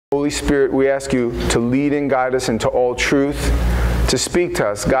Holy Spirit, we ask you to lead and guide us into all truth, to speak to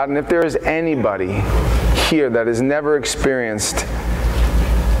us, God. And if there is anybody here that has never experienced,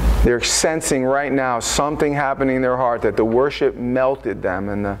 they're sensing right now something happening in their heart, that the worship melted them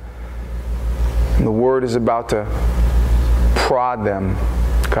and the word is about to prod them.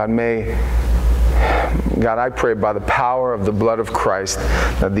 God, I pray by the power of the blood of Christ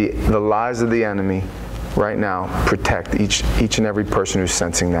that the lies of the enemy right now protect each and every person who's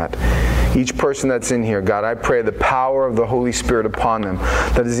sensing that. Each person that's in here, God, I pray the power of the Holy Spirit upon them,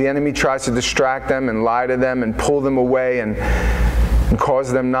 that as the enemy tries to distract them and lie to them and pull them away and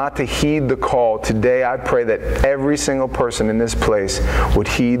cause them not to heed the call, today I pray that every single person in this place would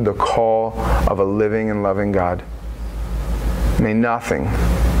heed the call of a living and loving God. May nothing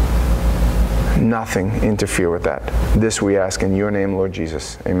interfere with that. This we ask in your name, Lord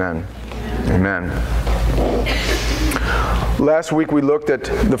Jesus. Amen. Amen. Last week we looked at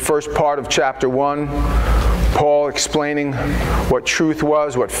the first part of chapter 1. Paul explaining what truth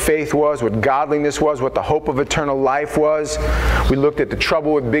was, what faith was, what godliness was, what the hope of eternal life was. We looked at the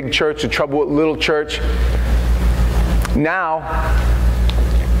trouble with big church, the trouble with little church. Now,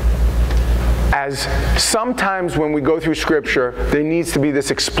 as sometimes when we go through Scripture, there needs to be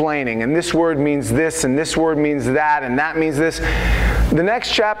this explaining, and this word means this, and this word means that, and that means this. The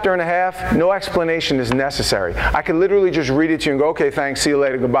next chapter and a half, no explanation is necessary. I could literally just read it to you and go, okay, thanks, see you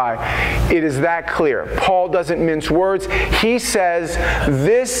later, goodbye. It is that clear. Paul doesn't mince words. He says,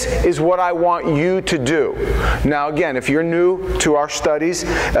 this is what I want you to do. Now again, if you're new to our studies,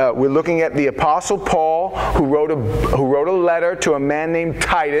 we're looking at the Apostle Paul, who wrote a letter to a man named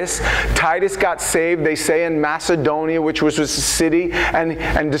Titus. Titus got saved, they say, in Macedonia, which was a city,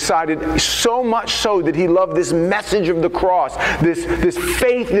 and decided so much so that he loved this message of the cross, this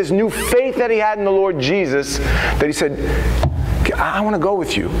faith, this new faith that he had in the Lord Jesus, that he said, I want to go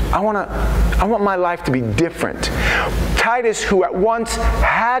with you. I want my life to be different. Titus, who at once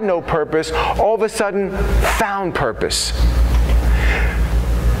had no purpose, all of a sudden found purpose.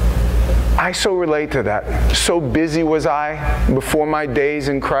 I so relate to that. So busy was I before my days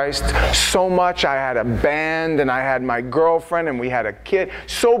in Christ. So much. I had a band, and I had my girlfriend, and we had a kid.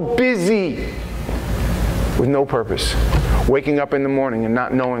 So busy with no purpose. Waking up in the morning and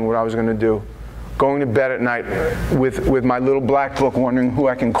not knowing what I was going to do. Going to bed at night with my little black book, wondering who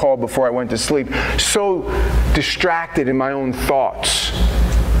I can call before I went to sleep. So distracted in my own thoughts.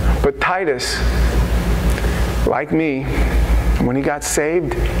 But Titus, like me, when he got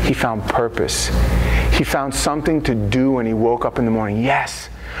saved, he found purpose. He found something to do when he woke up in the morning. Yes,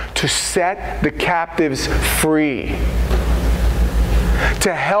 to set the captives free.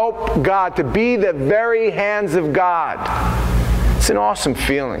 To help God, to be the very hands of God. It's an awesome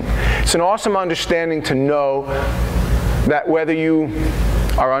feeling. It's an awesome understanding to know that whether you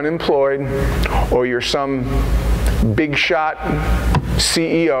are unemployed or you're some big shot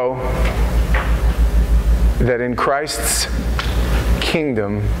CEO, that in Christ's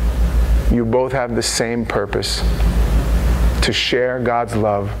kingdom, you both have the same purpose: to share God's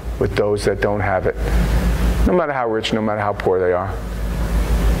love with those that don't have it. No matter how rich, no matter how poor they are.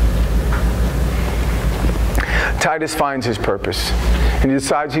 Titus finds his purpose, and he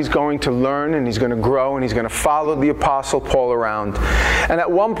decides he's going to learn, and he's going to grow, and he's going to follow the Apostle Paul around. And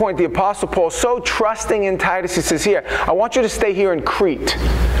at one point, the Apostle Paul, so trusting in Titus, he says, here, I want you to stay here in Crete,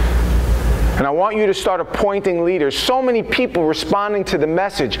 and I want you to start appointing leaders. So many people responding to the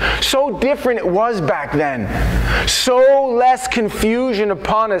message. So different it was back then. So less confusion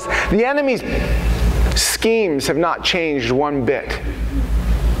upon us. The enemy's schemes have not changed one bit.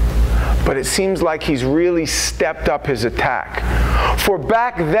 But it seems like he's really stepped up his attack. For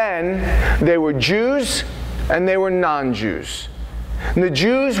back then, they were Jews and they were non-Jews. And the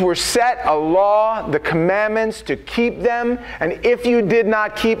Jews were set a law, the commandments, to keep them. And if you did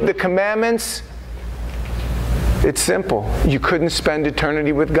not keep the commandments, it's simple. You couldn't spend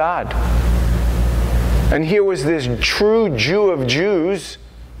eternity with God. And here was this true Jew of Jews,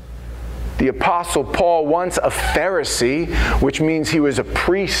 the Apostle Paul, once a Pharisee, which means he was a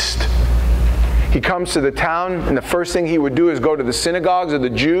priest. He comes to the town, and the first thing he would do is go to the synagogues of the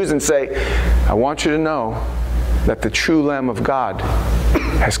Jews and say, I want you to know that the true Lamb of God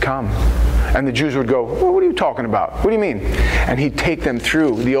has come. And the Jews would go, well, what are you talking about? What do you mean? And he'd take them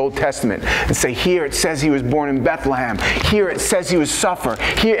through the Old Testament and say, here it says he was born in Bethlehem. Here it says he would suffer.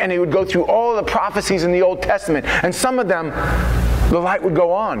 Here, and he would go through all the prophecies in the Old Testament. And some of them, the light would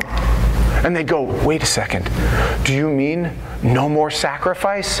go on. And they'd go, wait a second. Do you mean no more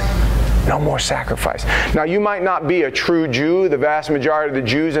sacrifice? No more sacrifice. Now, you might not be a true Jew. The vast majority of the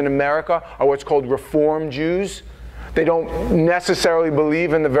Jews in America are what's called Reformed Jews. They don't necessarily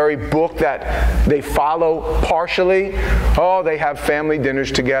believe in the very book that they follow partially. Oh, they have family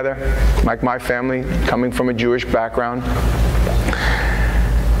dinners together, like my family, coming from a Jewish background.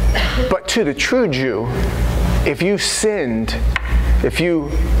 But to the true Jew, if you sinned, if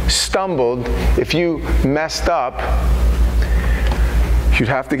you stumbled, if you messed up, you'd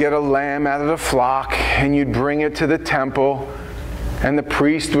have to get a lamb out of the flock and you'd bring it to the temple, and the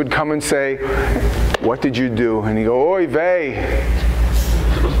priest would come and say, "What did you do?" And he'd go, "Oy vey,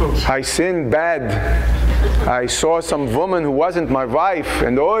 I sinned bad. I saw some woman who wasn't my wife,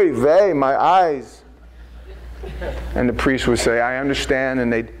 and oy vey, my eyes." And the priest would say, "I understand,"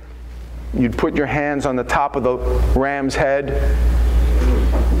 and you'd put your hands on the top of the ram's head,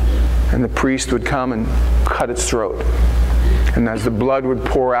 and the priest would come and cut its throat. And as the blood would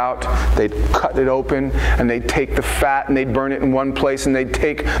pour out, they'd cut it open, and they'd take the fat, and they'd burn it in one place, and they'd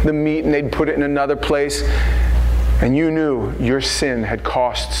take the meat, and they'd put it in another place. And you knew your sin had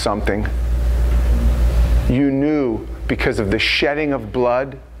cost something. You knew because of the shedding of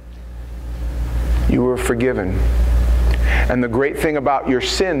blood, you were forgiven. And the great thing about your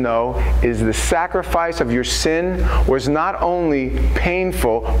sin, though, is the sacrifice of your sin was not only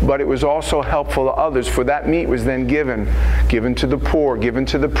painful, but it was also helpful to others. For that meat was then given to the poor, given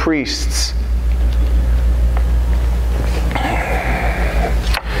to the priests.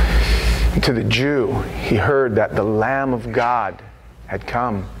 To the Jew, he heard that the Lamb of God had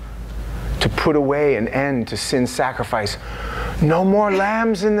come to put away an end to sin sacrifice. No more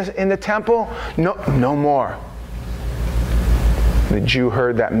lambs in the temple? No more. The Jew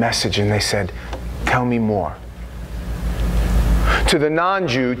heard that message and they said, "Tell me more." To the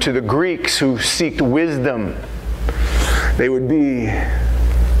non-Jew, to the Greeks who seeked wisdom, they would be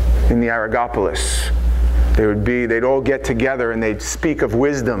in the Areopagus. They'd all get together and they'd speak of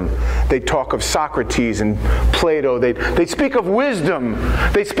wisdom. They'd talk of Socrates and Plato. They'd speak of wisdom.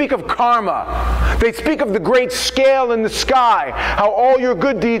 They'd speak of karma. They'd speak of the great scale in the sky, how all your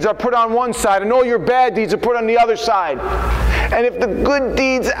good deeds are put on one side and all your bad deeds are put on the other side. And if the good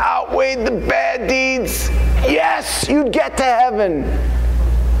deeds outweighed the bad deeds, yes, you'd get to heaven.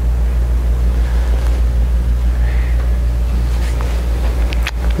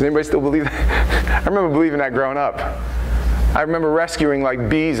 Does anybody still believe that? I remember believing that growing up. I remember rescuing like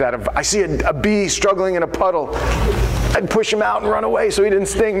bees I see a bee struggling in a puddle. I'd push him out and run away so he didn't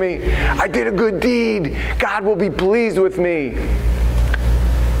sting me. I did a good deed. God will be pleased with me.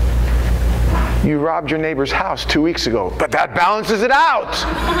 You robbed your neighbor's house 2 weeks ago, but that balances it out.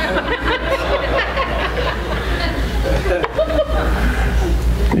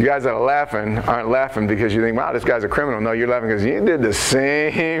 You guys that are aren't laughing because you think, wow, this guy's a criminal. No, you're laughing because you did the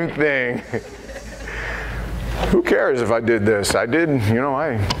same thing. Who cares if I did this? I did,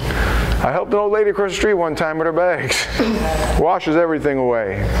 I helped an old lady across the street one time with her bags. Washes everything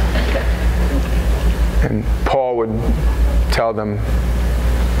away. And Paul would tell them,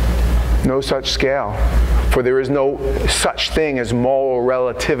 no such scale, for there is no such thing as moral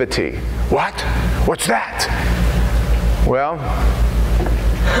relativity. What? What's that? Well,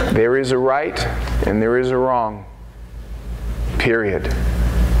 there is a right and there is a wrong. Period.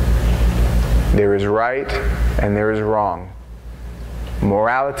 There is right and there is wrong.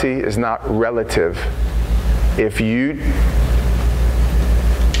 Morality is not relative. If you...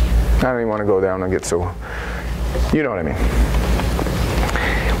 I don't even want to go down and get so... You know what I mean.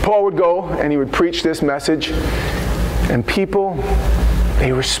 Paul would go and he would preach this message, and people,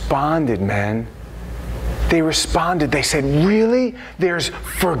 they responded, man. They responded. They said, really? There's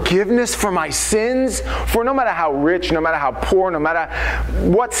forgiveness for my sins? For no matter how rich, no matter how poor, no matter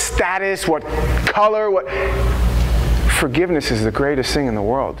what status, what color, forgiveness is the greatest thing in the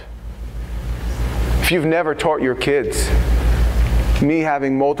world. If you've never taught your kids, me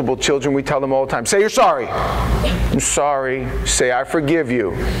having multiple children, we tell them all the time, say you're sorry. I'm sorry. Say I forgive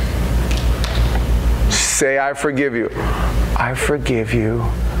you. Say I forgive you. I forgive you.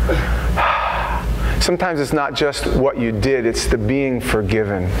 Sometimes it's not just what you did, it's the being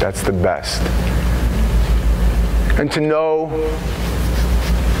forgiven that's the best. And to know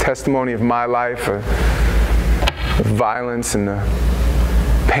testimony of my life, of violence and the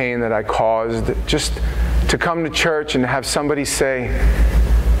pain that I caused, just to come to church and have somebody say,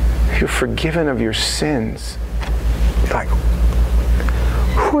 you're forgiven of your sins. Like,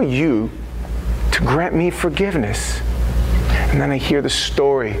 who are you to grant me forgiveness? And then I hear the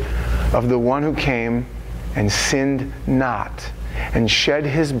story of the one who came and sinned not and shed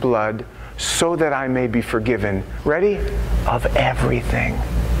his blood so that I may be forgiven. Ready? Of everything.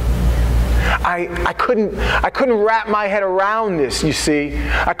 I couldn't wrap my head around this, you see.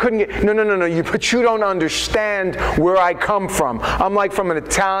 I couldn't get, no, but you don't understand where I come from. I'm like from an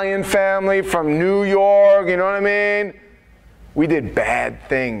Italian family, from New York, you know what I mean? We did bad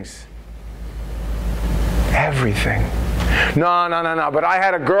things. Everything. No, but I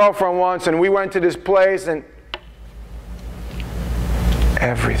had a girlfriend once and we went to this place and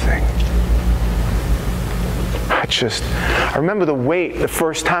everything. I remember the weight the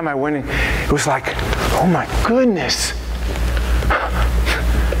first time I went in. It was like, oh my goodness.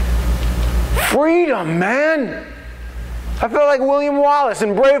 Freedom, man. I felt like William Wallace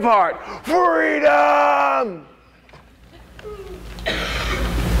in Braveheart. Freedom!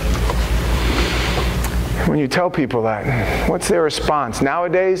 When you tell people that, what's their response?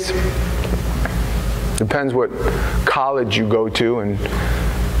 Nowadays, depends what college you go to and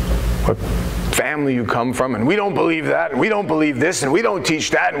what family you come from, and we don't believe that, and we don't believe this, and we don't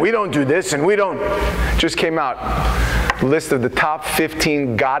teach that, and we don't do this, and we don't. Just came out, list of the top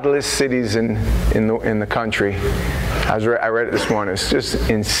 15 godless cities in the country. I read it this morning. It's just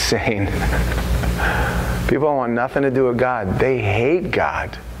insane. People don't want nothing to do with God. They hate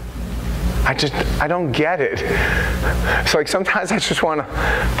God. I don't get it. It's like sometimes I just want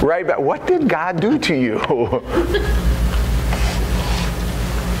to write back, what did God do to you?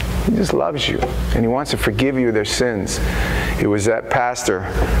 He just loves you, and he wants to forgive you their sins. It was that pastor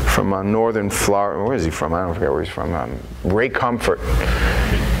from northern Florida. Where is he from? I don't forget where he's from. Ray Comfort.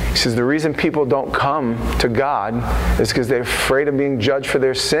 He says the reason people don't come to God is because they're afraid of being judged for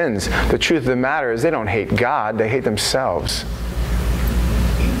their sins. The truth of the matter is they don't hate God, they hate themselves.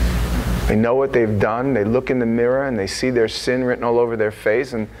 They know what they've done. They look in the mirror and they see their sin written all over their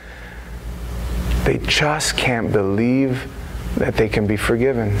face, and they just can't believe that they can be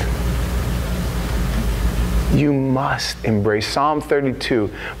forgiven. You must embrace Psalm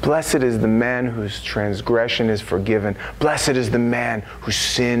 32. Blessed is the man whose transgression is forgiven. Blessed is the man whose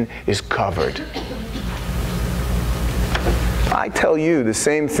sin is covered. I tell you the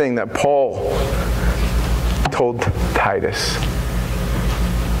same thing that Paul told Titus.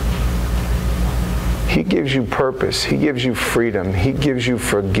 He gives you purpose. He gives you freedom. He gives you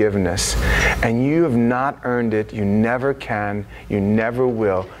forgiveness. And you have not earned it. You never can. You never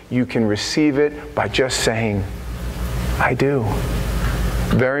will. You can receive it by just saying, I do.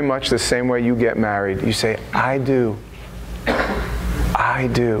 Very much the same way you get married. You say, I do. I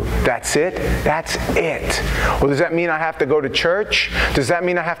do. That's it? That's it. Well, does that mean I have to go to church? Does that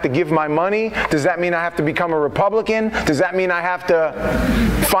mean I have to give my money? Does that mean I have to become a Republican? Does that mean I have to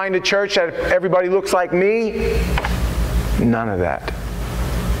find a church that everybody looks like me? None of that.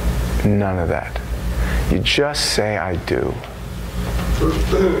 None of that. You just say, I do.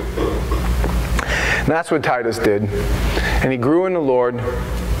 And that's what Titus did. And he grew in the Lord.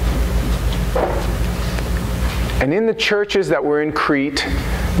 And in the churches that were in Crete,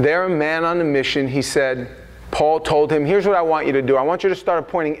 there a man on a mission, he said, Paul told him, here's what I want you to do. I want you to start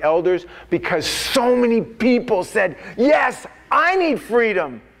appointing elders, because so many people said, yes, I need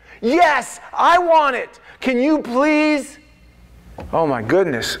freedom. Yes, I want it. Can you please? Oh my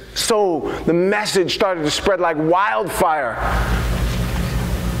goodness. So the message started to spread like wildfire.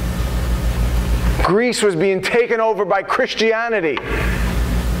 Greece was being taken over by Christianity.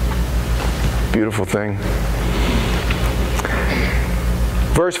 Beautiful thing.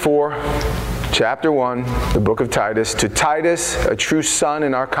 Verse 4, chapter 1, the book of Titus. To Titus, a true son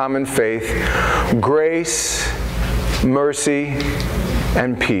in our common faith, grace, mercy,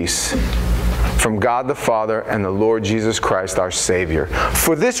 and peace from God the Father and the Lord Jesus Christ our Savior.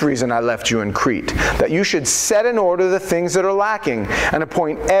 For this reason I left you in Crete, that you should set in order the things that are lacking, and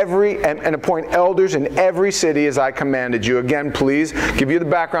appoint elders in every city as I commanded you. Again, please give you the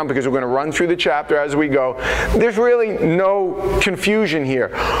background, because we're going to run through the chapter as we go. There's really no confusion here.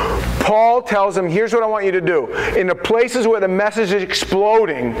 Paul tells them, here's what I want you to do. In the places where the message is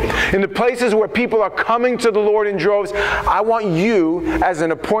exploding, in the places where people are coming to the Lord in droves, I want you, as an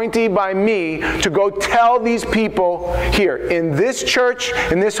appointee by me, to go tell these people here, in this church,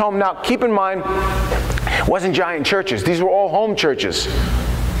 in this home. Now, keep in mind, it wasn't giant churches. These were all home churches.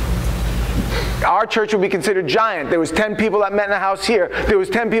 Our church would be considered giant. There was 10 people that met in a house here. There was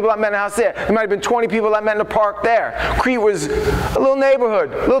 10 people that met in a house there. There might have been 20 people that met in a park there. Crete was a little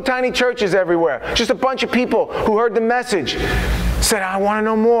neighborhood, little tiny churches everywhere. Just a bunch of people who heard the message, said, I want to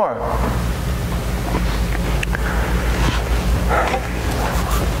know more.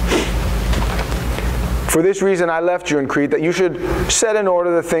 For this reason I left you in Crete, that you should set in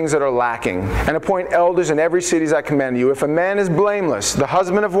order the things that are lacking, and appoint elders in every city as I command you. If a man is blameless, the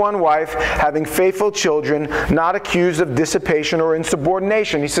husband of one wife, having faithful children, not accused of dissipation or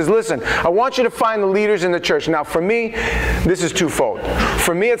insubordination. He says, listen, I want you to find the leaders in the church. Now for me, this is twofold.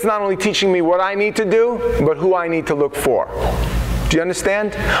 For me, it's not only teaching me what I need to do, but who I need to look for. Do you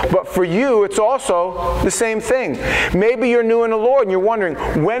understand? But for you, it's also the same thing. Maybe you're new in the Lord and you're wondering,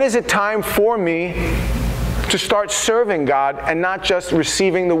 when is it time for me to start serving God and not just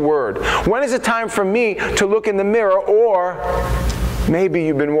receiving the Word? When is it time for me to look in the mirror? Or maybe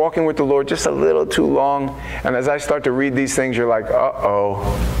you've been walking with the Lord just a little too long, and as I start to read these things, you're like, uh-oh,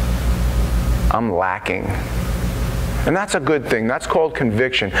 I'm lacking. And that's a good thing. That's called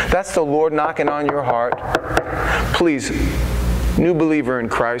conviction. That's the Lord knocking on your heart. Please, new believer in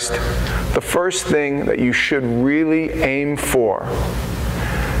Christ, the first thing that you should really aim for,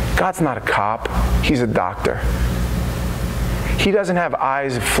 God's not a cop. He's a doctor. He doesn't have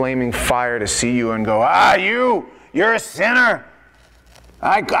eyes of flaming fire to see you and go, you're a sinner.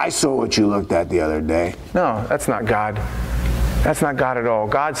 I saw what you looked at the other day. No, that's not God. That's not God at all.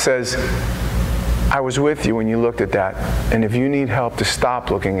 God says, I was with you when you looked at that. And if you need help to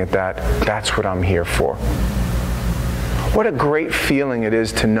stop looking at that, that's what I'm here for. What a great feeling it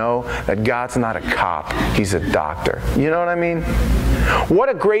is to know that God's not a cop. He's a doctor. You know what I mean? What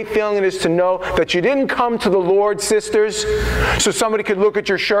a great feeling it is to know that you didn't come to the Lord, sisters, so somebody could look at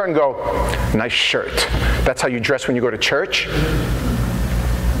your shirt and go, nice shirt. That's how you dress when you go to church?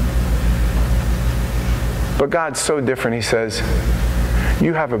 But God's so different. He says,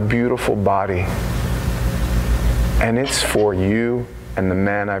 you have a beautiful body, and it's for you and the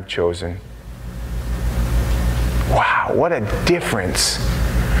man I've chosen. Wow, what a difference.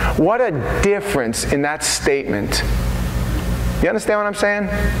 What a difference in that statement. You understand what I'm saying?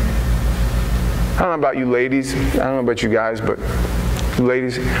 I don't know about you ladies. I don't know about you guys, but you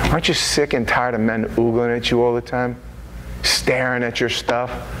ladies, aren't you sick and tired of men oogling at you all the time? Staring at your stuff?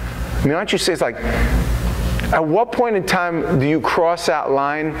 I mean, aren't you sick? It's like, at what point in time do you cross that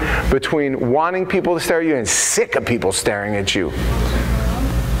line between wanting people to stare at you and sick of people staring at you?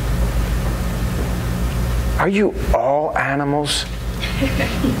 Are you all animals?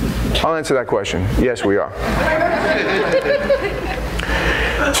 I'll answer that question. Yes, we are.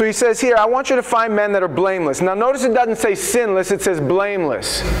 So he says here, I want you to find men that are blameless. Now notice it doesn't say sinless, it says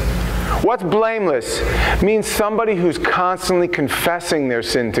blameless. What's blameless? It means somebody who's constantly confessing their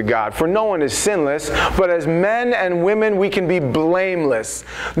sin to God. For no one is sinless, but as men and women, we can be blameless.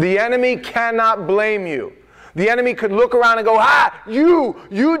 The enemy cannot blame you. The enemy could look around and go,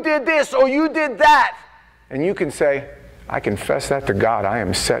 you did this or you did that. And you can say, I confess that to God. I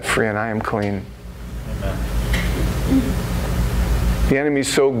am set free and I am clean. Amen. The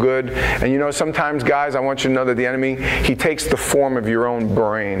enemy's so good. And you know, sometimes, guys, I want you to know that the enemy, he takes the form of your own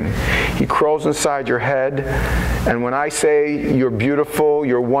brain. He crawls inside your head. And when I say you're beautiful,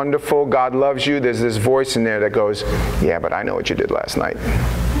 you're wonderful, God loves you, there's this voice in there that goes, yeah, but I know what you did last night.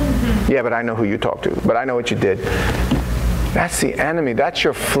 Yeah, but I know who you talked to. But I know what you did. That's the enemy. That's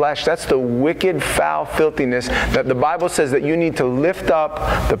your flesh. That's the wicked, foul filthiness that the Bible says that you need to lift up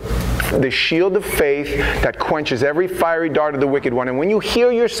the shield of faith that quenches every fiery dart of the wicked one. And when you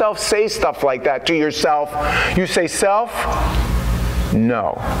hear yourself say stuff like that to yourself, you say, self,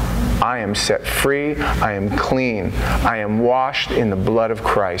 no. I am set free. I am clean. I am washed in the blood of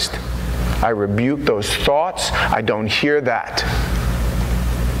Christ. I rebuke those thoughts. I don't hear that.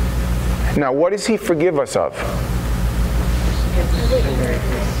 Now, what does he forgive us of?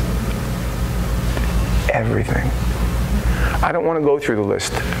 Everything. I don't want to go through the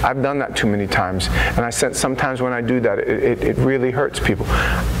list. I've done that too many times. And I sense sometimes when I do that, it really hurts people.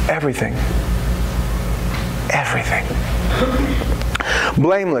 Everything. Everything.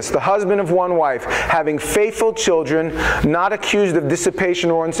 Blameless, the husband of one wife, having faithful children, not accused of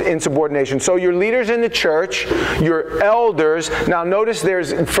dissipation or insubordination. So your leaders in the church, your elders. Now notice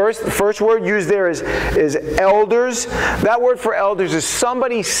there's first word used there is elders. That word for elders is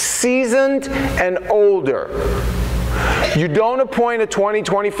somebody seasoned and older. You don't appoint a 20,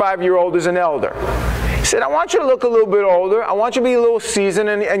 25-year-old as an elder. He said, I want you to look a little bit older. I want you to be a little seasoned,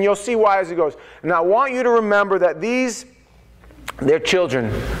 and you'll see why as he goes. And I want you to remember that their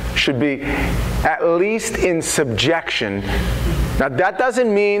children should be at least in subjection. Now that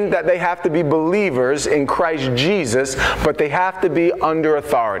doesn't mean that they have to be believers in Christ Jesus, but they have to be under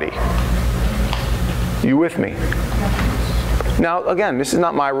authority. You with me? Now again, this is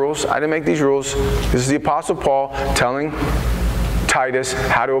not my rules. I didn't make these rules. This is the Apostle Paul telling Titus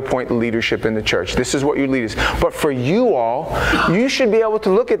how to appoint leadership in the church. This is what your leaders. But for you all, you should be able to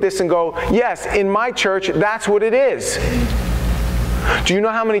look at this and go, yes, in my church, that's what it is. Do you know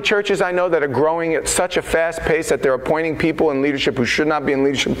how many churches I know that are growing at such a fast pace that they're appointing people in leadership who should not be in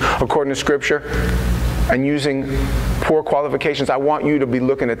leadership according to Scripture and using poor qualifications? I want you to be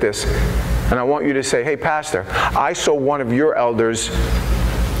looking at this, and I want you to say, hey, Pastor, I saw one of your elders,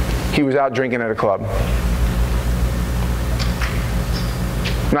 he was out drinking at a club.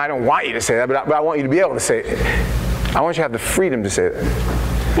 Now, I don't want you to say that, but I want you to be able to say it. I want you to have the freedom to say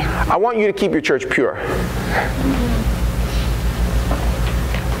that. I want you to keep your church pure.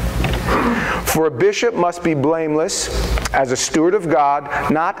 For a bishop must be blameless as a steward of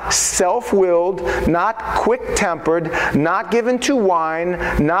God, not self-willed, not quick-tempered, not given to wine,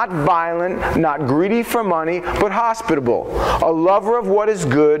 not violent, not greedy for money, but hospitable, a lover of what is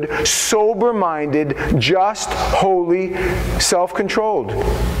good, sober-minded, just, holy, self-controlled.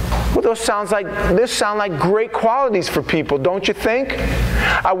 Well, this sound like great qualities for people, don't you think?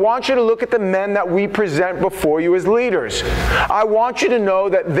 I want you to look at the men that we present before you as leaders. I want you to know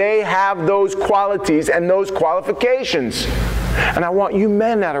that they have those qualities and those qualifications. And I want you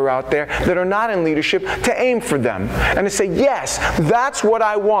men that are out there that are not in leadership to aim for them and to say, yes, that's what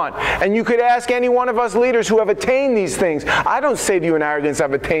I want. And you could ask any one of us leaders who have attained these things. I don't say to you in arrogance,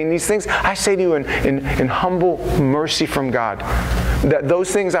 I've attained these things. I say to you in humble mercy from God that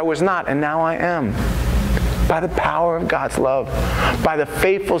those things I was not, and now I am. By the power of God's love, by the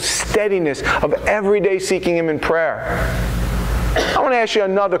faithful steadiness of every day seeking Him in prayer. I want to ask you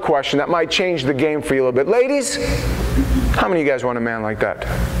another question that might change the game for you a little bit. Ladies, how many of you guys want a man like that?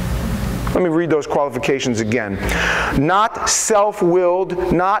 Let me read those qualifications again. Not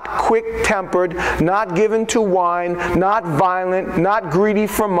self-willed, not quick-tempered, not given to wine, not violent, not greedy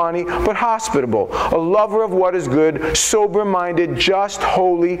for money, but hospitable, a lover of what is good, sober-minded, just,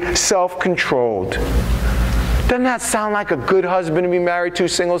 holy, self-controlled. Doesn't that sound like a good husband to be married to,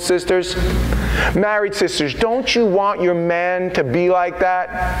 single sisters? Married sisters, don't you want your man to be like that?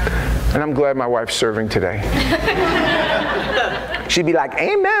 And I'm glad my wife's serving today. She'd be like,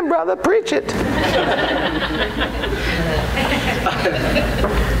 amen, brother, preach it.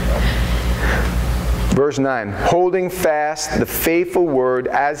 Verse 9, holding fast the faithful word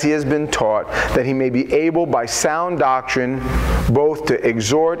as he has been taught, that he may be able by sound doctrine both to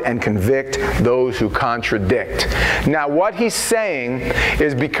exhort and convict those who contradict. Now what he's saying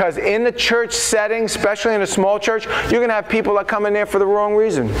is, because in the church setting, especially in a small church, you're going to have people that come in there for the wrong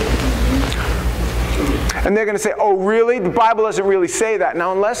reason. And they're going to say, oh really? The Bible doesn't really say that.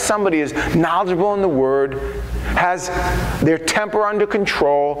 Now unless somebody is knowledgeable in the Word, has their temper under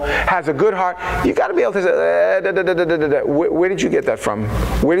control, has a good heart, you got to be able to say, where did you get that from?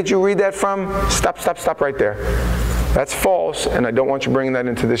 Where did you read that from? Stop right there. That's false, and I don't want you bringing that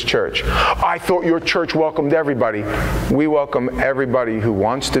into this church. I thought your church welcomed everybody. We welcome everybody who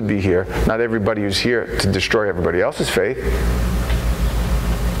wants to be here, not everybody who's here to destroy everybody else's faith.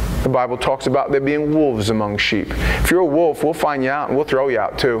 The Bible talks about there being wolves among sheep. If you're a wolf, we'll find you out and we'll throw you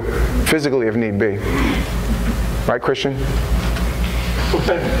out too, physically if need be. Right, Christian?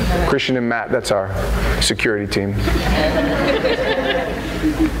 Christian and Matt, that's our security team.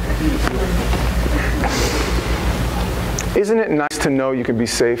 Isn't it nice to know you can be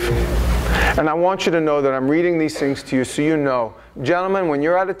safe? And I want you to know that I'm reading these things to you so you know. Gentlemen, when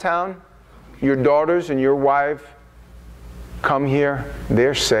you're out of town, your daughters and your wife come here,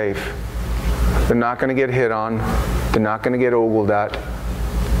 they're safe. They're not going to get hit on. They're not going to get ogled at.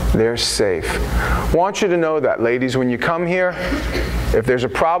 They're safe. I want you to know that, ladies, when you come here, if there's a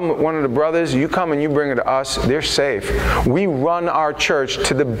problem with one of the brothers, you come and you bring it to us, they're safe. We run our church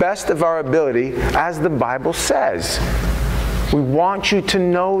to the best of our ability, as the Bible says. We want you to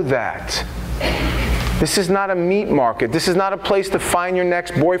know that. This is not a meat market. This is not a place to find your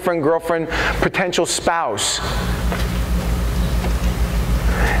next boyfriend, girlfriend, potential spouse.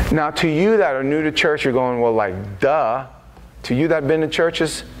 Now, to you that are new to church, you're going, well, like, duh. To you that have been to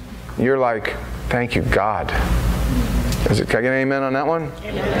churches, you're like, thank you, God. Can I get an amen on that one?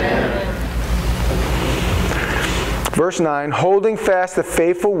 Amen. Verse 9, holding fast the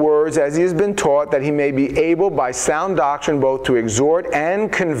faithful words as he has been taught, that he may be able by sound doctrine both to exhort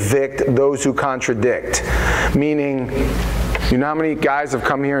and convict those who contradict. Meaning, you know how many guys have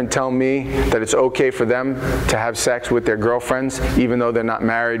come here and tell me that it's okay for them to have sex with their girlfriends even though they're not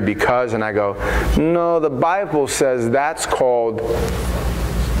married because, and I go, no, the Bible says that's called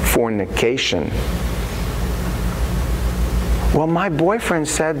fornication. Well, my boyfriend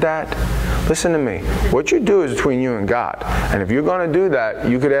said that. Listen to me. What you do is between you and God. And if you're going to do that,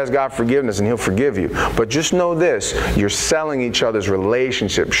 you could ask God forgiveness and He'll forgive you. But just know this, you're selling each other's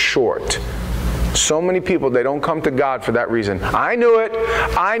relationship short. So many people, they don't come to God for that reason. I knew it.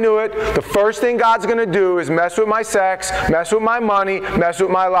 I knew it. The first thing God's going to do is mess with my sex, mess with my money, mess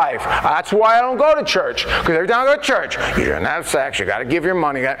with my life. That's why I don't go to church. Because every time I go to church, you don't have sex, you got to give your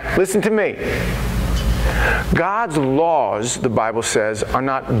money. Listen to me. God's laws, the Bible says, are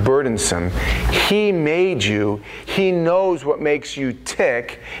not burdensome. He made you. He knows what makes you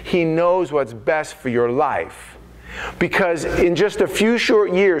tick. He knows what's best for your life. Because in just a few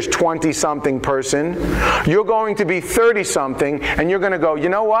short years, 20-something person, you're going to be 30-something, and you're going to go, you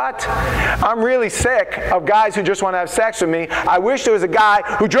know what? I'm really sick of guys who just want to have sex with me. I wish there was a guy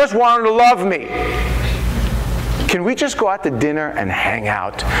who just wanted to love me. Can we just go out to dinner and hang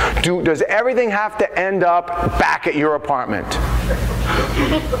out? Does everything have to end up back at your apartment?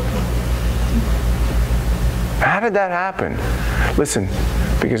 How did that happen? Listen,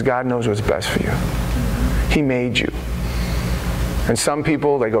 because God knows what's best for you. He made you. And some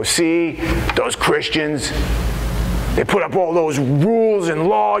people, they go, see, those Christians, they put up all those rules and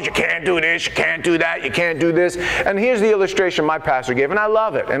laws. You can't do this, you can't do that, you can't do this. And here's the illustration my pastor gave, and I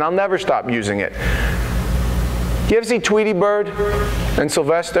love it, and I'll never stop using it. You ever see Tweety Bird and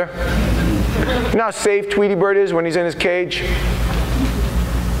Sylvester? You know how safe Tweety Bird is when he's in his cage?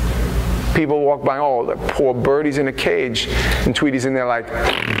 People walk by, oh, that poor bird, he's in a cage. And Tweety's in there like...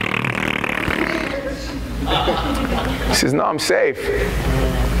 He says, no, I'm safe.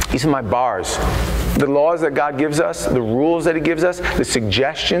 These are my bars. The laws that God gives us, the rules that He gives us, the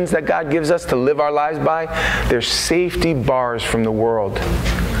suggestions that God gives us to live our lives by, they're safety bars from the world.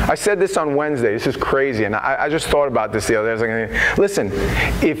 I said this on Wednesday. This is crazy, and I just thought about this the other day. I was like, listen,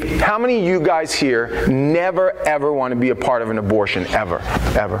 how many of you guys here never, ever want to be a part of an abortion, ever?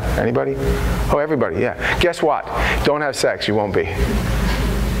 Ever? Anybody? Oh, everybody, yeah. Guess what? Don't have sex, you won't be.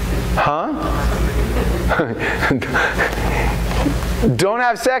 Huh? Don't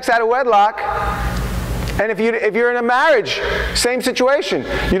have sex out of wedlock. And if you're in a marriage, same situation.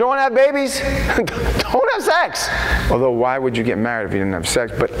 You don't want to have babies, don't have sex. Although, why would you get married if you didn't have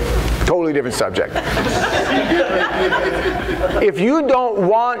sex? But totally different subject. If you don't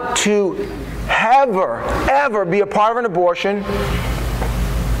want to ever be a part of an abortion,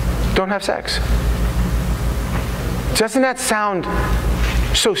 don't have sex. Doesn't that sound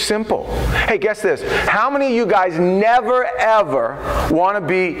so simple? Hey, guess this. How many of you guys never, ever want to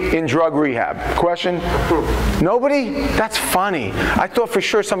be in drug rehab? Question? Nobody? That's funny. I thought for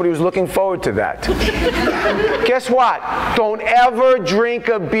sure somebody was looking forward to that. Guess what? Don't ever drink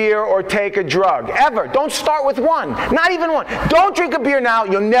a beer or take a drug. Ever. Don't start with one. Not even one. Don't drink a beer now.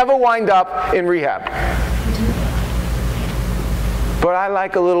 You'll never wind up in rehab. But I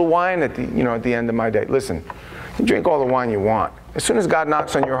like a little wine at the end of my day. Listen, you drink all the wine you want. As soon as God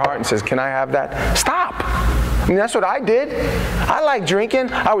knocks on your heart and says, can I have that? Stop. I mean, that's what I did. I like drinking.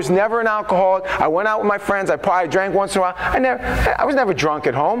 I was never an alcoholic. I went out with my friends. I probably drank once in a while. I was never drunk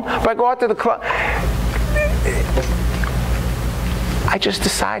at home. But I go out to the club. I just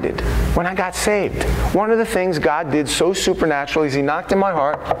decided when I got saved, one of the things God did so supernaturally is He knocked in my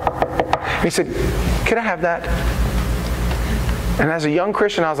heart. And He said, can I have that? And as a young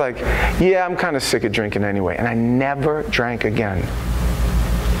Christian, I was like, yeah, I'm kind of sick of drinking anyway. And I never drank again.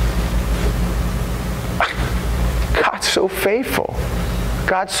 God's so faithful.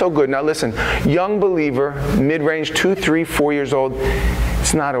 God's so good. Now listen, young believer, mid-range, 2, 3, 4 years old,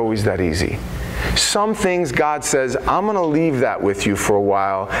 it's not always that easy. Some things God says, I'm going to leave that with you for a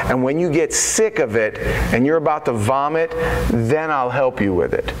while, and when you get sick of it and you're about to vomit, then I'll help you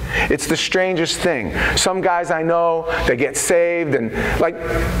with it. It's the strangest thing. Some guys I know, they get saved, and like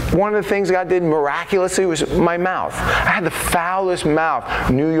one of the things God did miraculously was my mouth. I had the foulest mouth.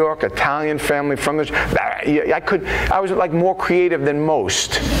 New York, Italian family from the... I was like more creative than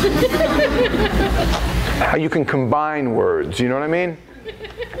most. How you can combine words, you know what I mean?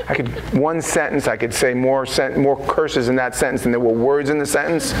 One sentence, I could say more curses in that sentence than there were words in the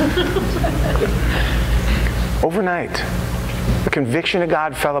sentence. Overnight, the conviction of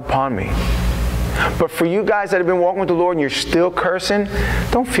God fell upon me. But for you guys that have been walking with the Lord and you're still cursing,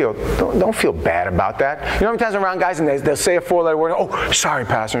 don't feel bad about that. You know how many times I'm around guys and they'll say a 4-letter word, oh, sorry,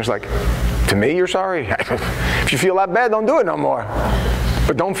 Pastor. And it's like, to me, you're sorry? If you feel that bad, don't do it no more.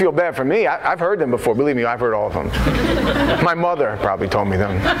 But don't feel bad for me. I've heard them before. Believe me, I've heard all of them. My mother probably told me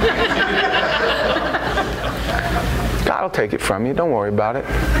them. God will take it from you. Don't worry about it.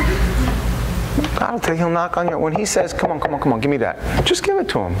 God will take it. He'll knock on your... When He says, come on, give me that. Just give it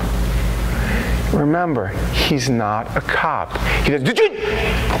to Him. Remember, he's not a cop. He goes, did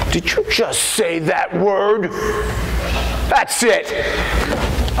you just say that word? That's it.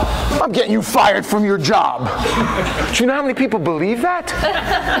 I'm getting you fired from your job. Do you know how many people believe that?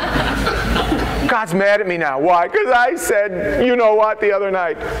 God's mad at me now. Why? Because I said, you know what, the other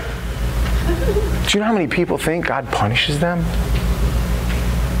night. Do you know how many people think God punishes them?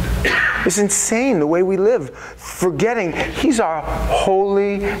 It's insane the way we live, forgetting He's our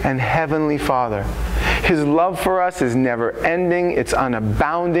holy and heavenly Father. His love for us is never ending. It's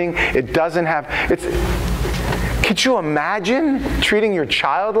unabounding. It doesn't have... Could you imagine treating your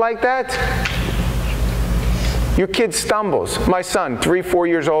child like that? Your kid stumbles. My son, 3, 4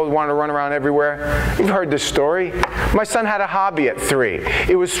 years old, wanted to run around everywhere. You've heard this story. My son had a hobby at 3.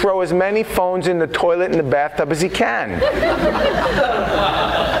 It was throw as many phones in the toilet and the bathtub as he can.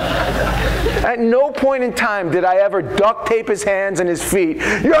 At no point in time did I ever duct tape his hands and his feet.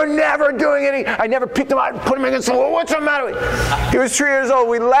 You're never doing any. I never picked him out and put him against the wall. What's the matter with you? He was 3 years old.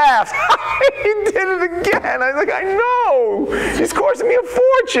 We laughed. He did it again. I was like, I know. He's costing me a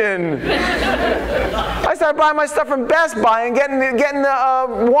fortune. I started buying my stuff from Best Buy and getting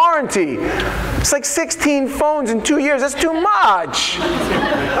the warranty. It's like 16 phones in 2 years. That's too much.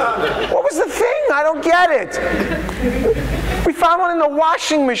 What was the thing? I don't get it. We found one in the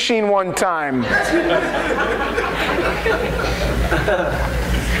washing machine one time.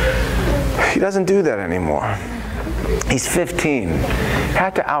 He doesn't do that anymore. He's 15.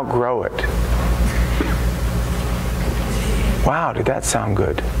 Had to outgrow it. Wow, did that sound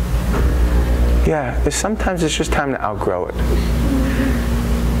good? Yeah, sometimes it's just time to outgrow it.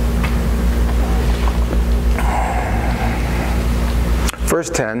 Verse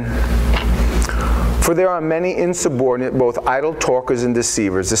 10. For there are many insubordinate, both idle talkers and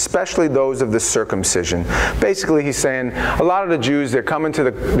deceivers, especially those of the circumcision. Basically, he's saying a lot of the Jews, they're coming to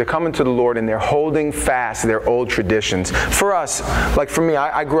the Lord and they're holding fast their old traditions. For us, like for me,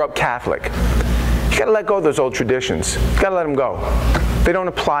 I grew up Catholic. You got to let go of those old traditions. You got to let them go. They don't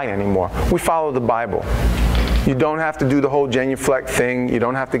apply anymore. We follow the Bible. You don't have to do the whole genuflect thing. You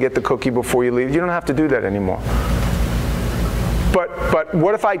don't have to get the cookie before you leave. You don't have to do that anymore. But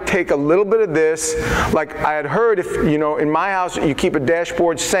what if I take a little bit of this, like I had heard, if, in my house, you keep a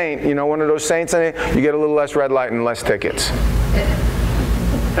dashboard saint, one of those saints in it, you get a little less red light and less tickets.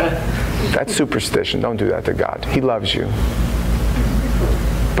 That's superstition. Don't do that to God. He loves you.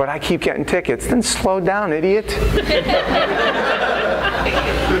 But I keep getting tickets. Then slow down, idiot.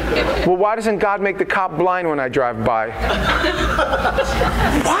 Well, why doesn't God make the cop blind when I drive by?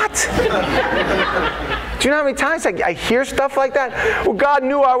 What? Do you know how many times I hear stuff like that? Well, God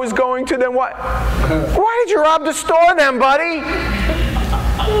knew I was going to, then what? Why did you rob the store then, buddy?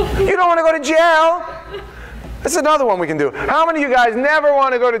 You don't want to go to jail. That's another one we can do. How many of you guys never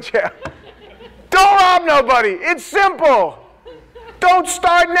want to go to jail? Don't rob nobody. It's simple. Don't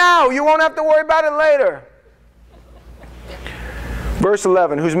start now. You won't have to worry about it later. Verse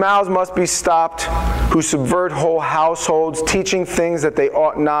 11, whose mouths must be stopped, who subvert whole households, teaching things that they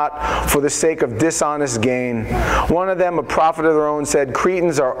ought not for the sake of dishonest gain. One of them, a prophet of their own, said,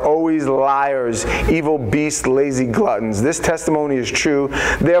 Cretans are always liars, evil beasts, lazy gluttons. This testimony is true.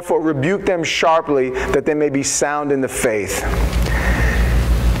 Therefore rebuke them sharply, that they may be sound in the faith.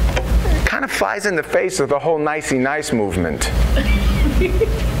 It kind of flies in the face of the whole nicey nice movement.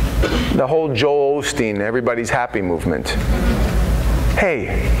 The whole Joel Osteen, everybody's happy movement.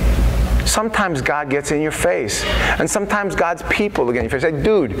 Hey, sometimes God gets in your face. And sometimes God's people get in your face. Like,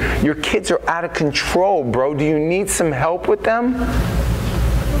 dude, your kids are out of control, bro. Do you need some help with them?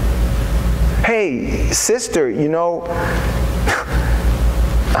 Hey, sister,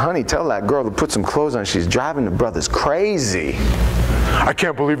 honey, tell that girl to put some clothes on. She's driving the brothers crazy. I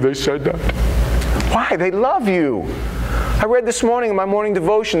can't believe they said that. Why? They love you. I read this morning in my morning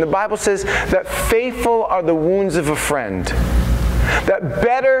devotion, the Bible says that faithful are the wounds of a friend. That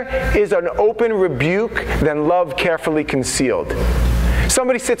better is an open rebuke than love carefully concealed.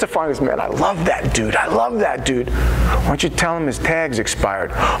 Somebody sits afar and goes, man, I love that dude. I love that dude. Why don't you tell him his tag's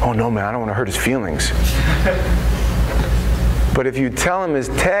expired? Oh, no, man, I don't want to hurt his feelings. But if you tell him his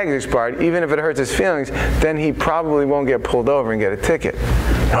tag's expired, even if it hurts his feelings, then he probably won't get pulled over and get a ticket.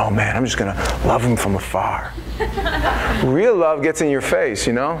 No, man, I'm just going to love him from afar. Real love gets in your face,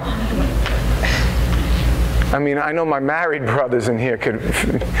 I mean, I know my married brothers in here could...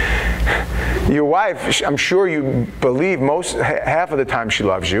 Your wife, I'm sure you believe half of the time she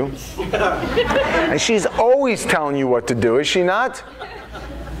loves you. And she's always telling you what to do, is she not?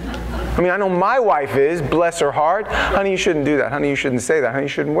 I mean, I know my wife is, bless her heart. Honey, you shouldn't do that. Honey, you shouldn't say that. Honey, you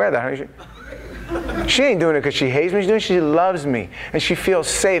shouldn't wear that. Honey, She ain't doing it because she hates me. She's doing it because she loves me. And she feels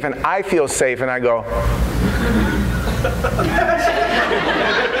safe, and I feel safe, and I go,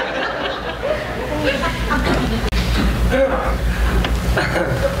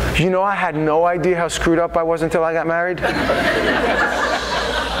 you know, I had no idea how screwed up I was until I got married.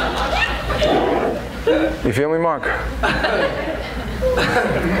 You feel me, Mark?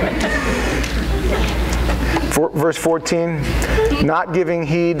 Verse 14, not giving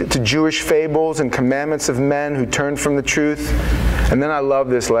heed to Jewish fables and commandments of men who turned from the truth. And then I love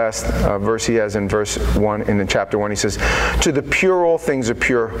this last verse he has in verse 1, in chapter 1. He says, to the pure all things are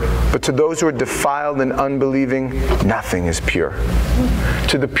pure, but to those who are defiled and unbelieving, nothing is pure.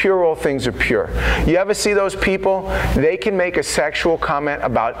 To the pure all things are pure. You ever see those people? They can make a sexual comment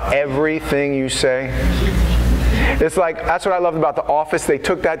about everything you say. It's like, that's what I loved about The Office. They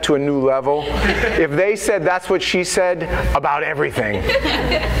took that to a new level. If they said, that's what she said about everything.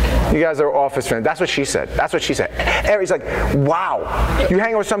 You guys are Office fans. That's what she said. That's what she said. It's like, wow. You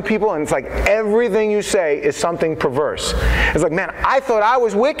hang out with some people and it's like everything you say is something perverse. It's like, man, I thought I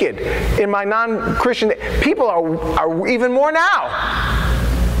was wicked in my non-Christian. People are even more now.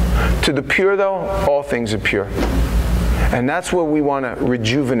 To the pure, though, all things are pure. And that's what we want to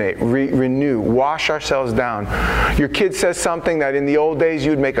rejuvenate, renew, wash ourselves down. Your kid says something that in the old days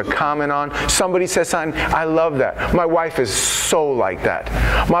you'd make a comment on. Somebody says something, I love that. My wife is so like that.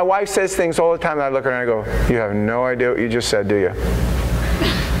 My wife says things all the time that I look at her and I go, you have no idea what you just said, do you?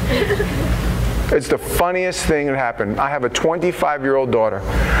 It's the funniest thing that happened. I have a 25-year-old daughter.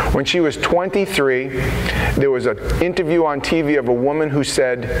 When she was 23, there was an interview on TV of a woman who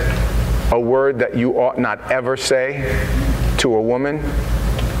said a word that you ought not ever say to a woman.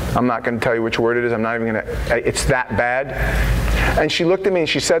 I'm not going to tell you which word it is. I'm not even going to. It's that bad. And she looked at me and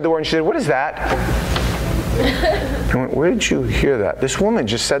she said the word and she said, what is that? I went, where did you hear that? This woman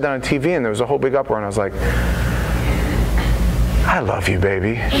just said that on TV and there was a whole big uproar and I was like, I love you,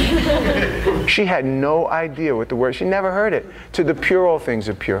 baby. She had no idea what the word, she never heard it. To the pure, all things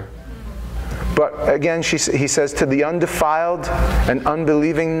are pure. But again, he says, to the undefiled and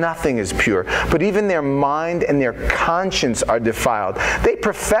unbelieving, nothing is pure. But even their mind and their conscience are defiled. They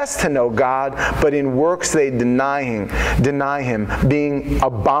profess to know God, but in works they deny him, being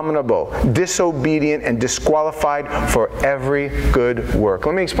abominable, disobedient, and disqualified for every good work.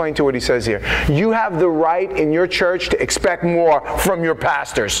 Let me explain to you what he says here. You have the right in your church to expect more from your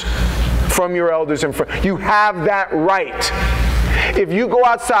pastors, from your elders, and you have that right. If you go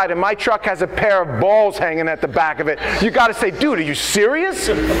outside and my truck has a pair of balls hanging at the back of it, you got to say, dude, are you serious?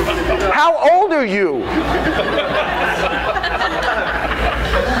 How old are you?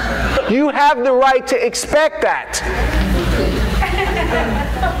 You have the right to expect that.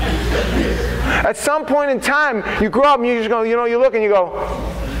 At some point in time, you grow up and you just go, you look and you go,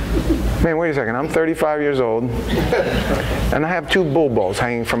 man, wait a second, I'm 35 years old and I have 2 bull balls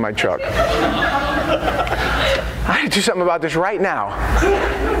hanging from my truck. I need to do something about this right now.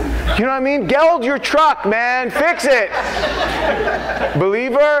 You know what I mean? Geld your truck, man. Fix it.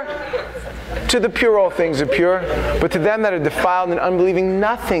 Believer, to the pure all things are pure, but to them that are defiled and unbelieving,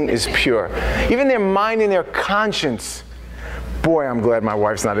 nothing is pure. Even their mind and their conscience. Boy, I'm glad my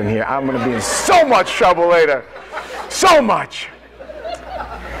wife's not in here. I'm going to be in so much trouble later. So much.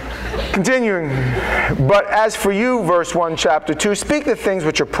 Continuing, but as for you, verse 1, chapter 2, speak the things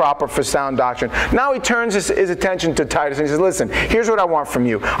which are proper for sound doctrine. Now he turns his attention to Titus and he says, listen, here's what I want from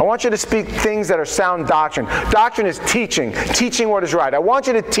you. I want you to speak things that are sound doctrine. Doctrine is teaching what is right. I want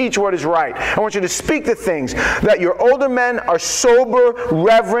you to teach what is right. I want you to speak the things that your older men are sober,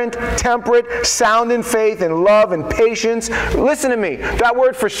 reverent, temperate, sound in faith, in love, and patience. Listen to me. That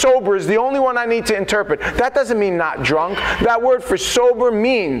word for sober is the only one I need to interpret. That doesn't mean not drunk. That word for sober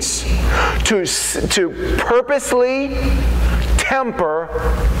means to purposely temper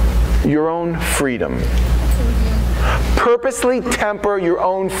your own freedom. Purposely temper your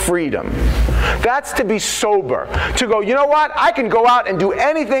own freedom. That's to be sober. To go, you know what? I can go out and do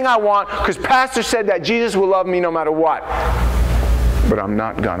anything I want because Pastor said that Jesus will love me no matter what. But I'm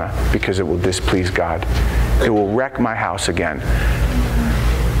not gonna, because it will displease God. It will wreck my house again.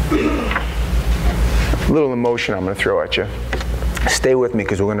 A little emotion I'm going to throw at you. Stay with me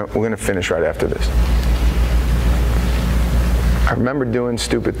because we're gonna finish right after this. I remember doing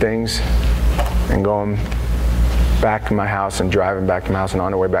stupid things and going back to my house and driving back to my house and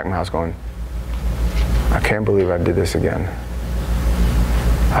on the way back to my house going, I can't believe I did this again.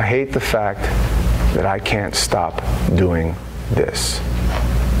 I hate the fact that I can't stop doing this.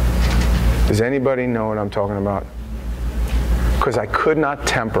 Does anybody know what I'm talking about? Because I could not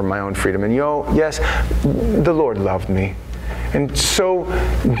temper my own freedom. And yes, the Lord loved me. and so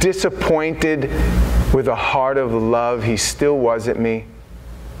disappointed with a heart of love he still was at me.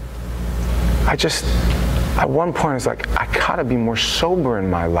 At one point, I was like, I gotta be more sober in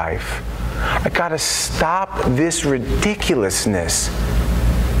my life. I gotta stop this ridiculousness.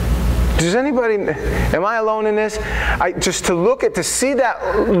 Does anybody, am I alone in this? To see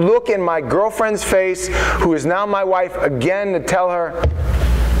that look in my girlfriend's face, who is now my wife, again, to tell her,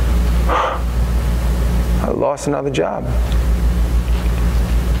 I lost another job.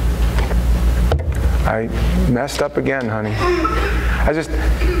 I messed up again, honey.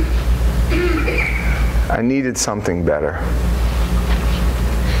 I needed something better.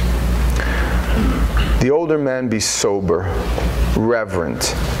 The older men be sober,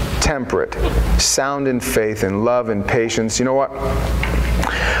 reverent, temperate, sound in faith, in love, and patience. You know what?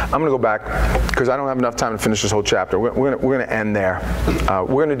 I'm going to go back because I don't have enough time to finish this whole chapter. We're going to end there.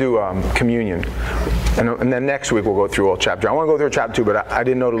 We're going to do communion. And then next week we'll go through all chapter. I want to go through chapter 2, but I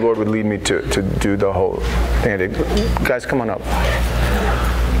didn't know the Lord would lead me to do the whole thing. Guys, come on up.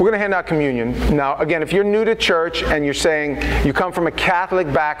 We're going to hand out communion. Now, again, if you're new to church and you're saying you come from a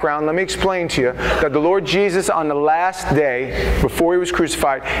Catholic background, let me explain to you that the Lord Jesus, on the last day, before he was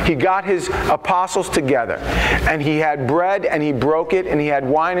crucified, he got his apostles together. And he had bread and he broke it, and he had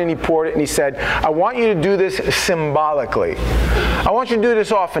wine and he poured it, and he said, I want you to do this symbolically. I want you to do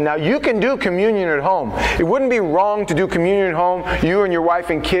this often. Now, you can do communion at home. It wouldn't be wrong to do communion at home, you and your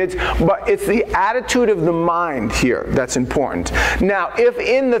wife and kids, but it's the attitude of the mind here that's important. Now, if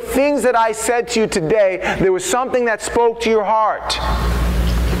in the things that I said to you today, there was something that spoke to your heart,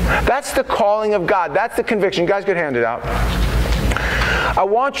 that's the calling of God. That's the conviction. You guys could hand it out. I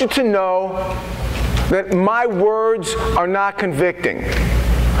want you to know that my words are not convicting.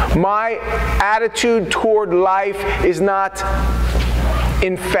 My attitude toward life is not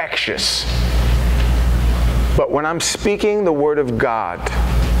infectious. But when I'm speaking the Word of God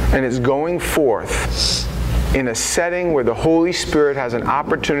and it's going forth in a setting where the Holy Spirit has an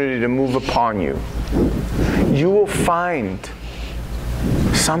opportunity to move upon you, you will find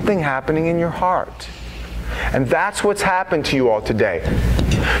something happening in your heart. And that's what's happened to you all today.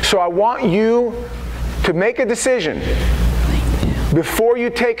 So I want you to make a decision before you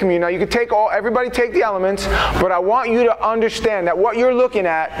take communion. Now you can everybody take the elements, but I want you to understand that what you're looking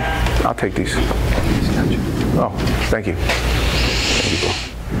at, I'll take these. Oh, thank you.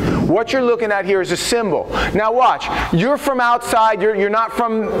 What you're looking at here is a symbol. Now watch. You're from outside. You're not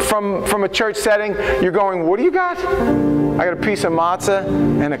from a church setting. You're going, what do you got? I got a piece of matzah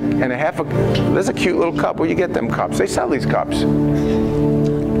and a half a... There's a cute little cup. Where you get them cups? They sell these cups.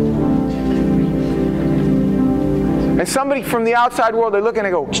 And somebody from the outside world, they look and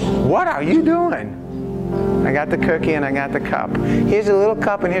they go, what are you doing? I got the cookie and I got the cup. Here's a little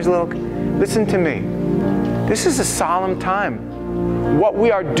cup and here's a little... Listen to me. This is a solemn time. What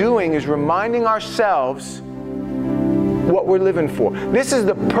we are doing is reminding ourselves what we're living for. This is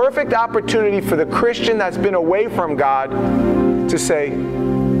the perfect opportunity for the Christian that's been away from God to say,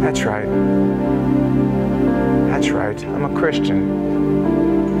 that's right. That's right. I'm a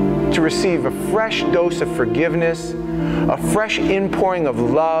Christian. To receive a fresh dose of forgiveness, a fresh inpouring of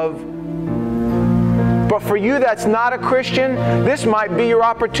love. But for you that's not a Christian, this might be your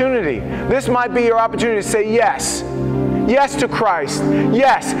opportunity. This might be your opportunity to say yes. Yes to Christ.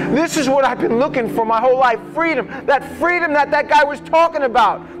 Yes, this is what I've been looking for my whole life. Freedom. That freedom that guy was talking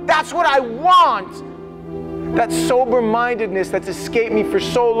about. That's what I want. That sober-mindedness that's escaped me for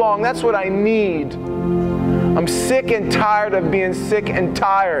so long. That's what I need. I'm sick and tired of being sick and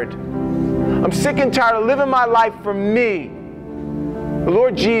tired. I'm sick and tired of living my life for me. The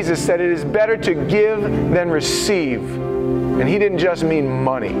Lord Jesus said it is better to give than receive. And he didn't just mean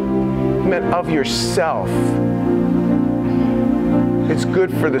money. He meant of yourself. It's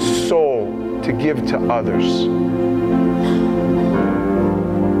good for the soul to give to others.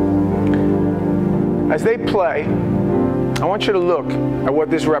 As they play, I want you to look at what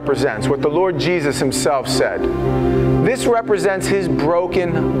this represents, what the Lord Jesus himself said. This represents his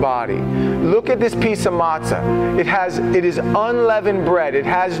broken body. Look at this piece of matzah. It is unleavened bread. It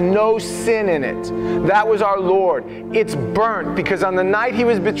has no sin in it. That was our Lord. It's burnt because on the night he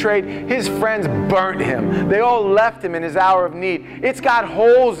was betrayed, his friends burnt him. They all left him in his hour of need. It's got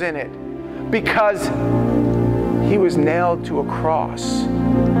holes in it because he was nailed to a cross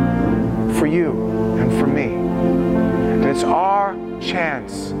for you and for me. And it's our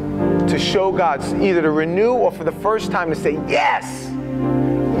chance to show God, either to renew or for the first time to say, yes,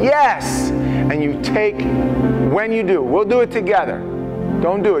 yes. And you take, when you do, we'll do it together.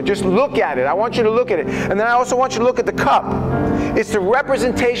 Don't do it. Just look at it. I want you to look at it. And then I also want you to look at the cup. It's the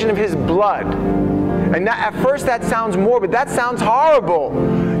representation of his blood. And at first that sounds morbid. That sounds horrible.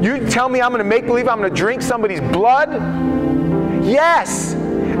 You tell me I'm going to make believe I'm going to drink somebody's blood? Yes.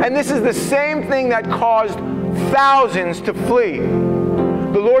 And this is the same thing that caused thousands to flee.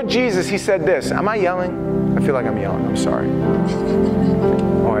 The Lord Jesus, he said this. Am I yelling? I feel like I'm yelling. I'm sorry.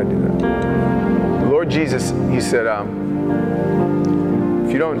 Oh, I did that. The Lord Jesus, he said,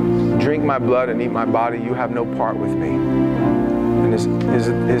 if you don't drink my blood and eat my body, you have no part with me. And his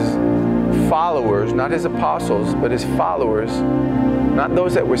followers, not his apostles, but his followers, not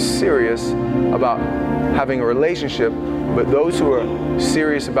those that were serious about having a relationship, but those who are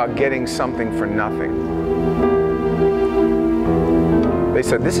serious about getting something for nothing. They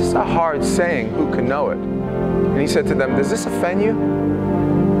said, this is a hard saying, who can know it? And he said to them, does this offend you?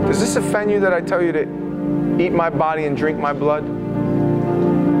 Does this offend you that I tell you to eat my body and drink my blood?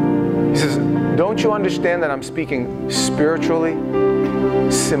 He says, don't you understand that I'm speaking spiritually,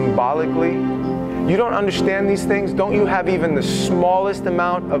 symbolically? You don't understand these things? Don't you have even the smallest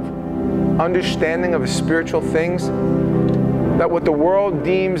amount of understanding of spiritual things? That what the world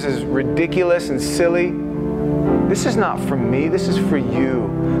deems as ridiculous and silly, this is not for me, this is for you.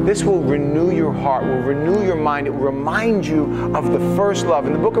 This will renew your heart, will renew your mind. It will remind you of the first love.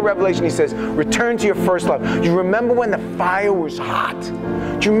 In the book of Revelation, he says, return to your first love. Do you remember when the fire was hot?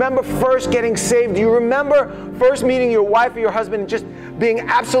 Do you remember first getting saved? Do you remember first meeting your wife or your husband and just being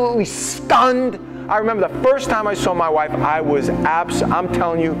absolutely stunned? I remember the first time I saw my wife, I was I'm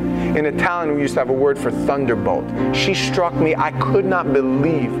telling you, in Italian we used to have a word for thunderbolt. She struck me. I could not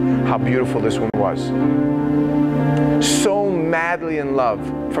believe how beautiful this woman was. So madly in love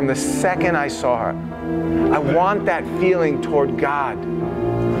from the second I saw her. I want that feeling toward God.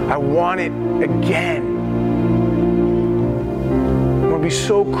 I want it again. I want to be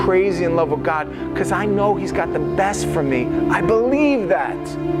so crazy in love with God because I know He's got the best for me. I believe that.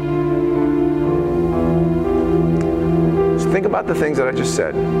 So think about the things that I just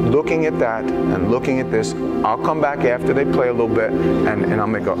said. Looking at that and looking at this. I'll come back after they play a little bit and I'll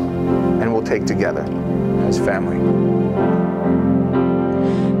make up. And we'll take together as family.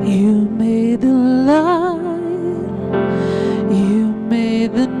 You made the light, you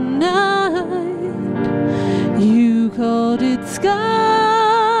made the night, you called it sky,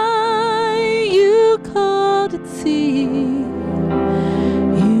 you called it sea,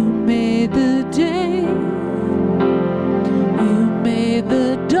 you made the day, you made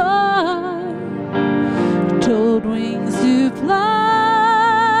the dark, told wings to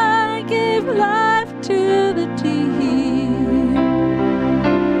fly, gave life to the deep.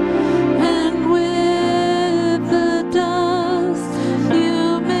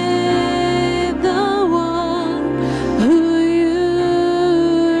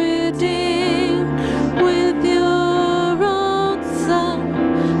 With your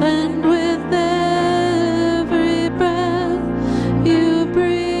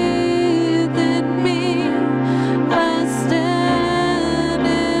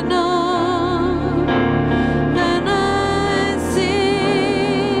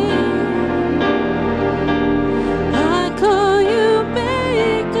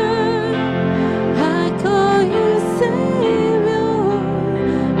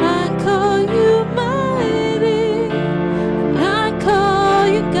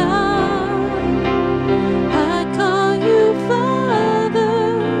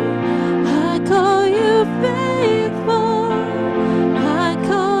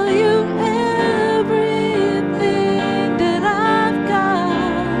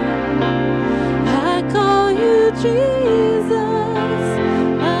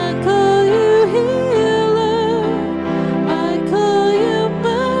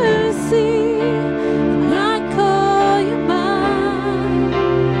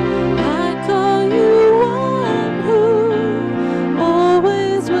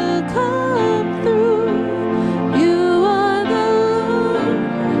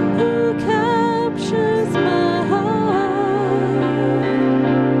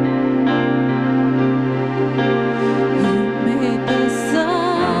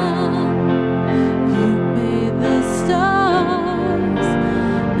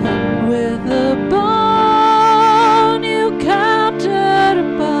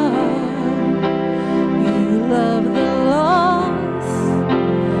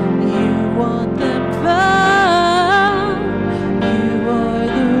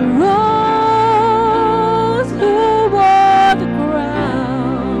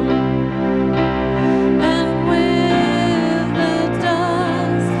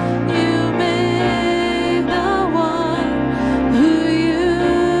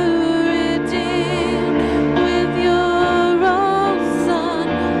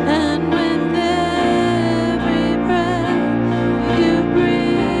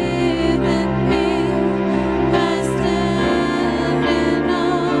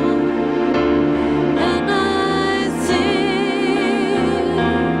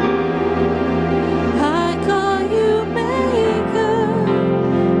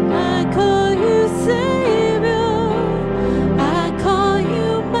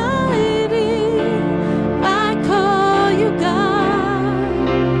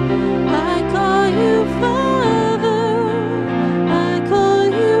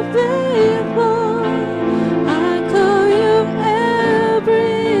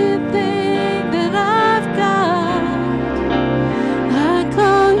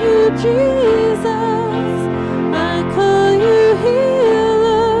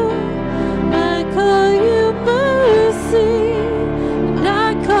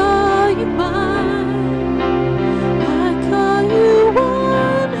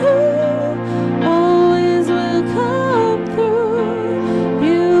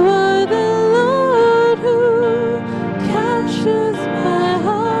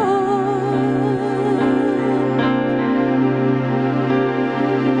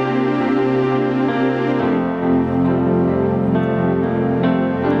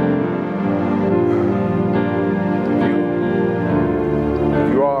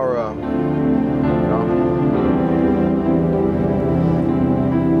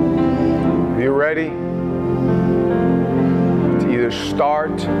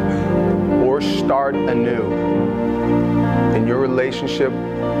restart or start anew in your relationship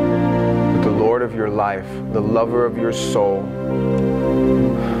with the Lord of your life, the lover of your soul,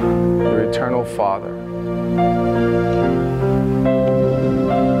 your eternal Father.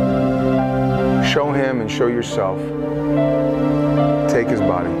 Show Him and show yourself. Take His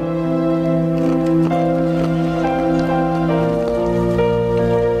body.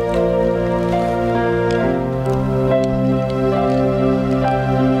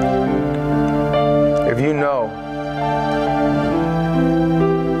 If you know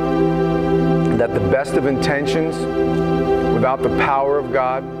that the best of intentions without the power of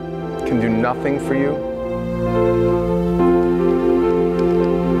God can do nothing for you,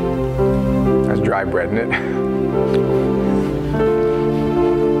 that's dry bread, isn't it?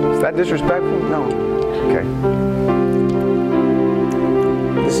 Is that disrespectful? No. Okay.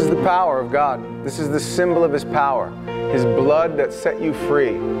 This is the power of God. This is the symbol of His power. His blood that set you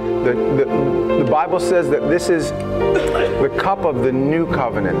free. The Bible says that this is the cup of the new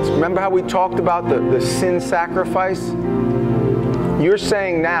covenant. Remember how we talked about the sin sacrifice? You're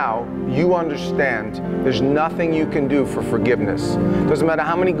saying now, you understand there's nothing you can do for forgiveness. Doesn't matter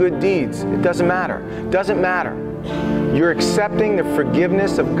how many good deeds. It doesn't matter. Doesn't matter. You're accepting the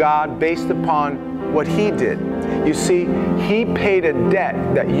forgiveness of God based upon what He did. You see, He paid a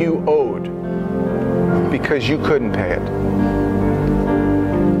debt that you owed because you couldn't pay it.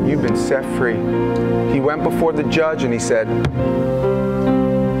 You've been set free. He went before the judge and He said,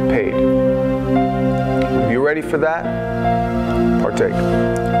 paid. Are you ready for that? Partake.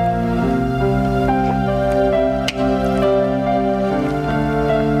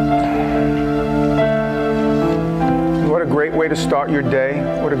 What a great way to start your day.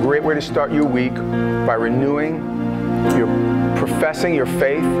 What a great way to start your week, by renewing, professing your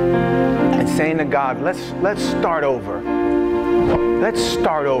faith and saying to God, let's start over. Let's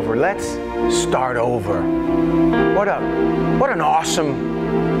start over. Let's start over. What an awesome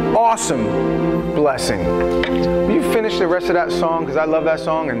blessing. Will you finish the rest of that song? Because I love that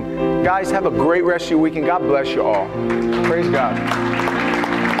song. And guys, have a great rest of your week, and God bless you all. Praise God.